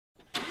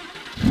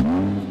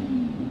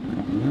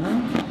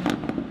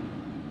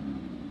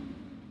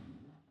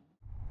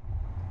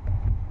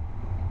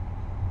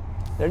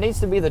There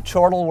needs to be the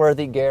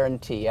chortle-worthy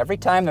guarantee. Every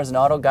time there's an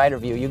auto guide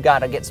review, you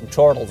gotta get some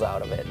chortles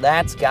out of it.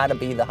 That's gotta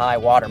be the high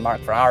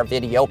watermark for our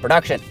video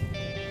production.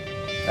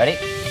 Ready?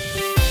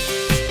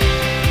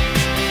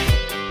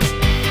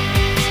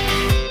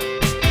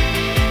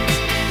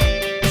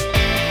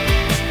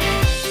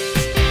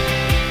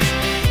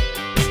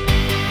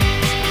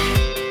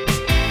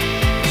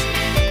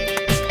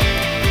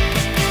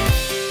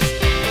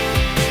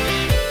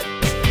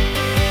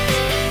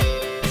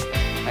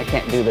 I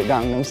can't do the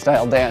Gangnam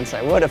Style dance.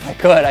 I would if I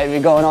could. I'd be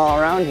going all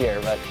around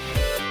here, but...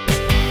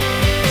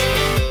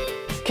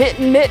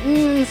 Kitten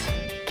mittens!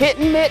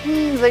 Kitten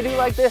mittens! They do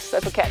like this.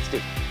 That's what cats do.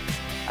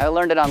 I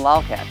learned it on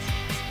lolcats.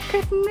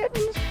 Kitten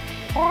mittens!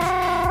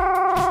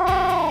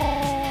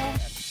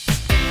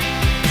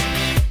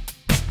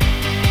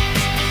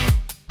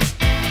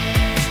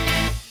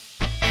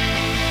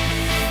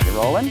 You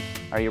rolling?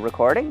 Are you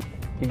recording?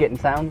 You getting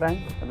sound,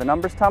 Ben? Are the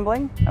numbers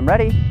tumbling? I'm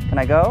ready. Can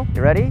I go?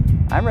 You ready?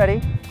 I'm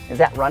ready. Is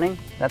that running?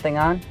 Is that thing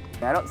on?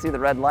 I don't see the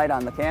red light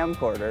on the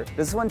camcorder.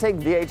 Does this one take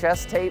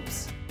VHS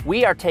tapes?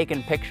 We are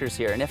taking pictures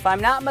here, and if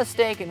I'm not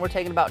mistaken, we're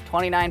taking about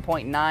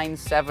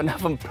 29.97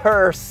 of them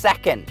per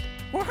second.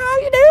 Well, how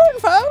you doing,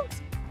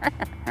 folks?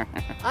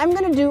 I'm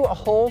gonna do a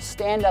whole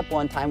stand-up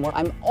one time where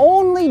I'm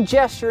only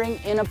gesturing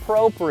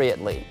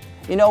inappropriately.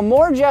 You know,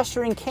 more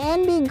gesturing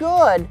can be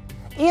good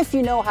if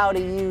you know how to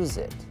use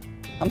it.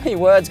 How many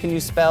words can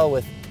you spell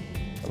with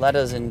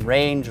letters in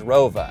Range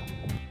Rover?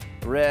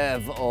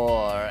 Rev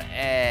or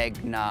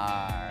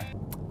Agnar.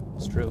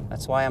 It's true.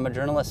 That's why I'm a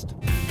journalist.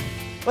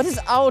 What is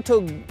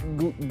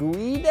AutoGuide?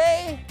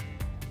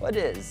 What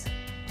is?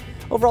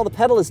 Overall, the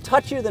pedal is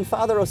touchier than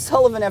Father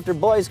O'Sullivan after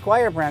boys'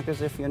 choir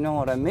practice, if you know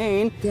what I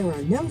mean. There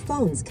are no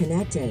phones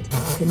connected.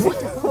 What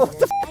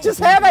the f just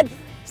happened?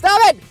 Stop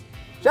it!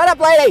 Shut up,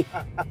 lady!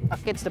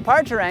 Its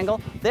departure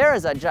angle, there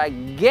is a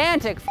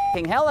gigantic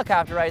f***ing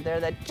helicopter right there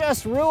that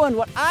just ruined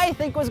what I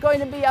think was going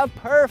to be a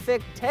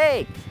perfect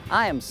take.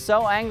 I am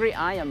so angry,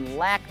 I am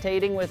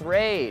lactating with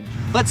rage.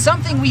 But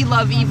something we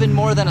love even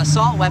more than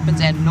assault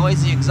weapons and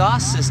noisy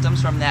exhaust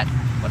systems from that,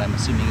 what I'm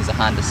assuming is a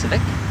Honda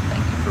Civic.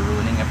 Thank you for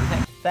ruining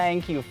everything.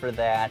 Thank you for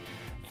that.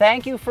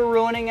 Thank you for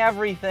ruining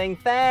everything.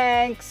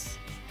 Thanks.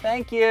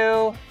 Thank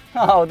you.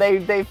 Oh, they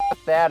f***ed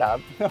that up.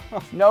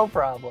 No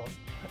problem.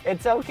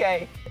 It's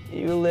okay.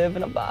 You live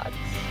in a box.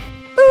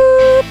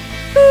 Boop,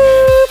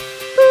 boop,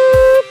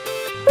 boop,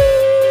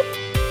 boop,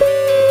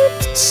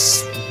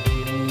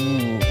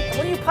 boop.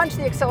 When you punch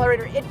the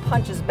accelerator, it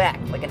punches back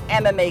like an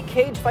MMA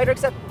cage fighter,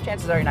 except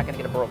chances are you're not going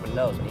to get a broken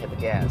nose when you hit the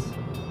gas.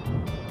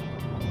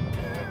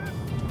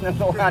 Then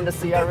the Honda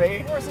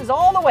CR-V forces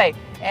all the way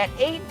at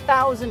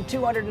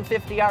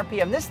 8,250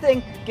 RPM. This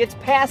thing gets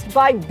passed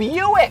by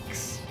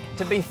Buicks.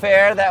 To be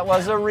fair, that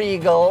was a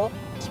Regal.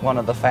 It's one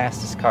of the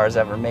fastest cars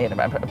ever made.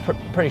 I'm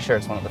pretty sure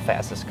it's one of the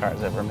fastest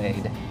cars ever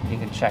made. You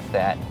can check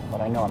that, but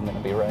I know I'm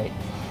gonna be right.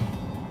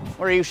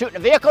 Where are you shooting a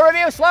vehicle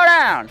review? Slow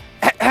down!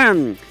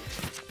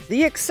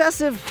 The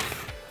excessive...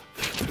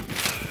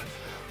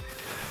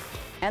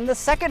 And the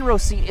second row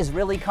seat is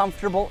really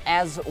comfortable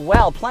as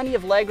well. Plenty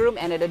of legroom,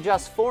 and it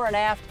adjusts fore and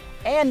aft,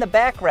 and the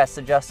backrests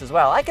adjust as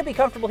well. I could be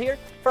comfortable here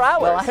for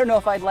hours. Well, I don't know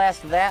if I'd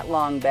last that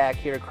long back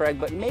here, Craig,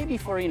 but maybe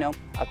for, you know,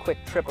 a quick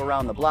trip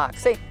around the block.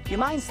 Say, do you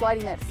mind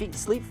sliding that feet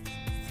sleep?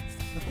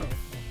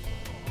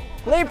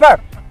 Blooper!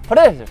 Put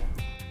it in.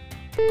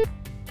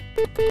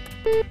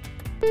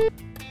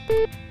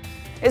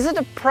 Is it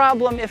a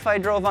problem if I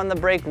drove on the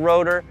brake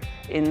rotor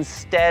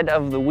instead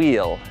of the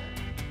wheel?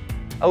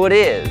 Oh, it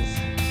is.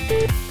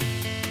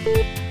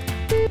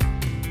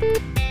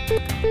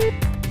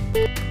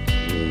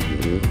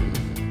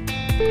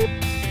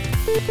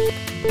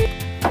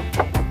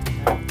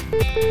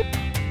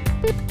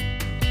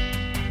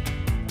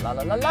 La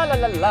la la la la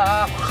la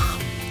la.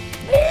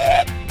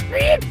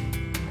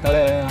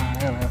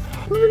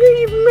 We're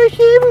going to mess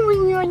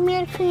everyone on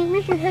that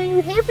transmission. How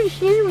you have a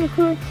steering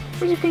record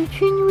with a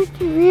continuous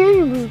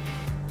variable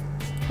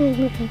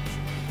transmission.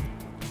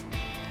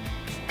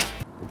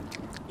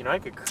 You know, I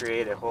could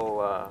create a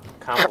whole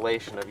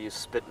compilation of you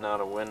spitting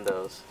out of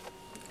windows.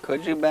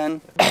 Could you,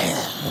 Ben?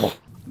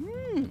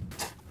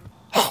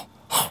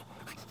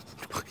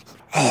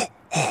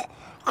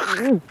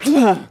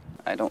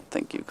 I don't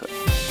think you could.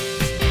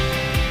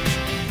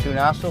 2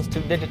 nostrils,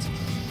 2 digits.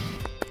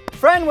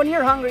 Friend, when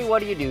you're hungry,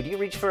 what do? Do you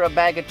reach for a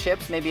bag of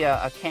chips, maybe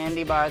a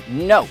candy bar?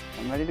 No.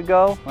 I'm ready to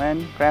go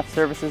when Craft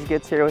Services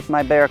gets here with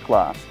my bear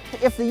claw.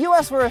 If the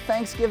U.S. were a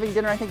Thanksgiving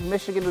dinner, I think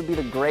Michigan would be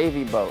the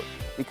gravy boat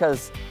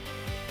because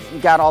you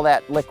got all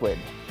that liquid.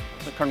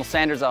 What Colonel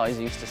Sanders always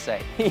used to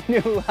say. He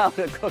knew how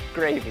to cook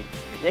gravy.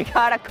 You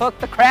gotta cook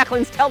the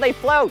cracklings till they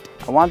float.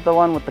 I want the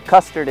one with the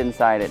custard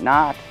inside it,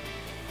 not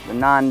the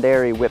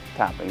non-dairy whipped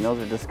topping. Those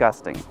are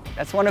disgusting.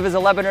 That's one of his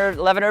 11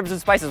 herbs and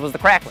spices was the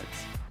cracklings.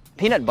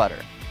 Peanut butter.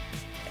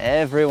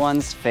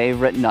 Everyone's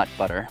favorite nut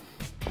butter.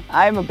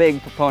 I'm a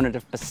big proponent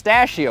of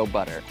pistachio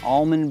butter,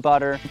 almond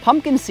butter,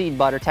 pumpkin seed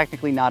butter,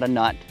 technically not a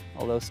nut,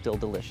 although still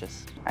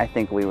delicious. I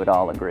think we would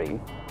all agree.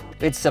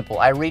 It's simple.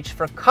 I reached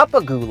for cup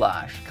of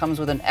goulash. Comes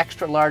with an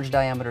extra large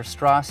diameter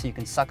straw so you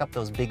can suck up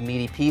those big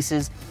meaty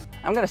pieces.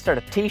 I'm gonna start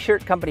a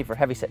t-shirt company for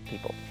heavyset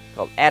people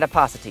called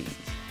Adiposities.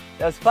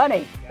 That was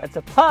funny. That's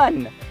a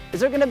pun. Is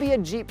there gonna be a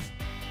Jeep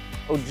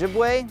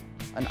Ojibwe,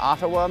 an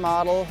Ottawa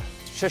model,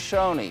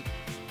 Shoshone,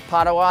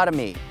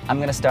 Potawatomi? I'm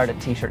gonna start a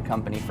t-shirt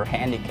company for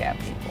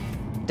handicapped people,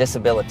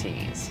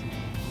 disabilities,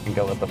 and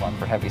go with the one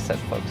for heavyset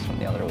folks from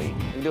the other week.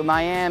 We do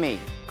Miami,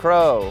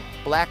 Crow,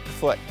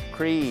 Blackfoot,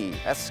 Cree,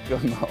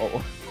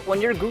 Eskimo.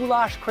 When your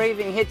goulash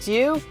craving hits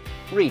you,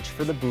 reach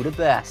for the Buddha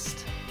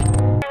Best.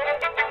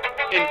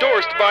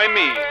 Endorsed by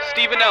me,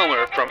 Stephen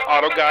Elmer from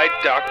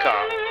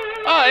AutoGuide.com.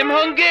 I'm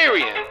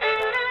Hungarian.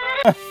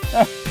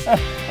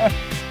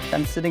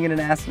 I'm sitting in an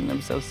acid and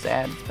I'm so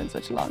sad. It's been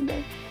such a long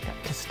day. Got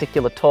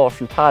testicular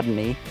torsion, pardon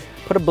me.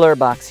 Put a blur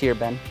box here,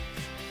 Ben.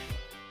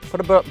 Put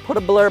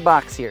a blur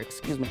box here,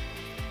 excuse me.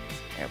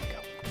 There we go.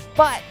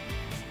 But,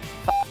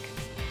 fuck.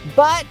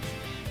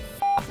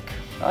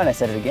 Oh, and I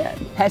said it again.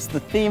 That's the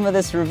theme of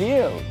this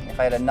review. If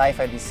I had a knife,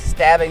 I'd be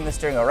stabbing the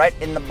steering wheel right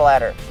in the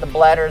bladder. The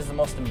bladder is the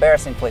most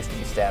embarrassing place to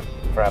be stabbed,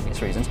 for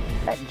obvious reasons.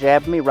 That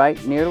jabbed me right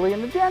nearly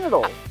in the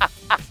genital.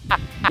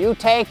 You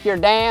take your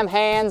damn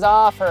hands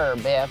off her,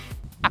 Biff.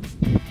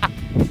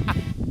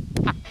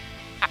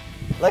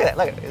 Look at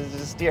that, it's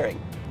just steering.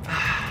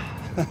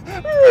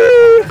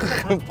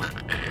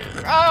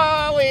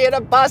 Oh, we hit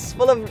a bus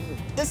full of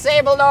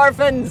disabled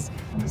orphans.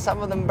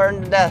 Some of them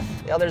burned to death.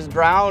 The others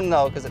drowned,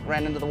 though, because it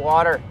ran into the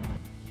water.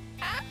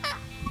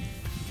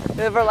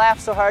 You ever laugh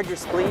so hard your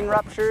spleen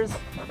ruptures?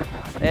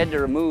 They had to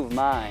remove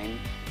mine.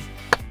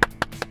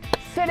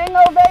 Sitting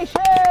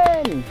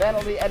ovation! Ben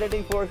will be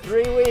editing for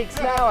 3 weeks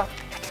now.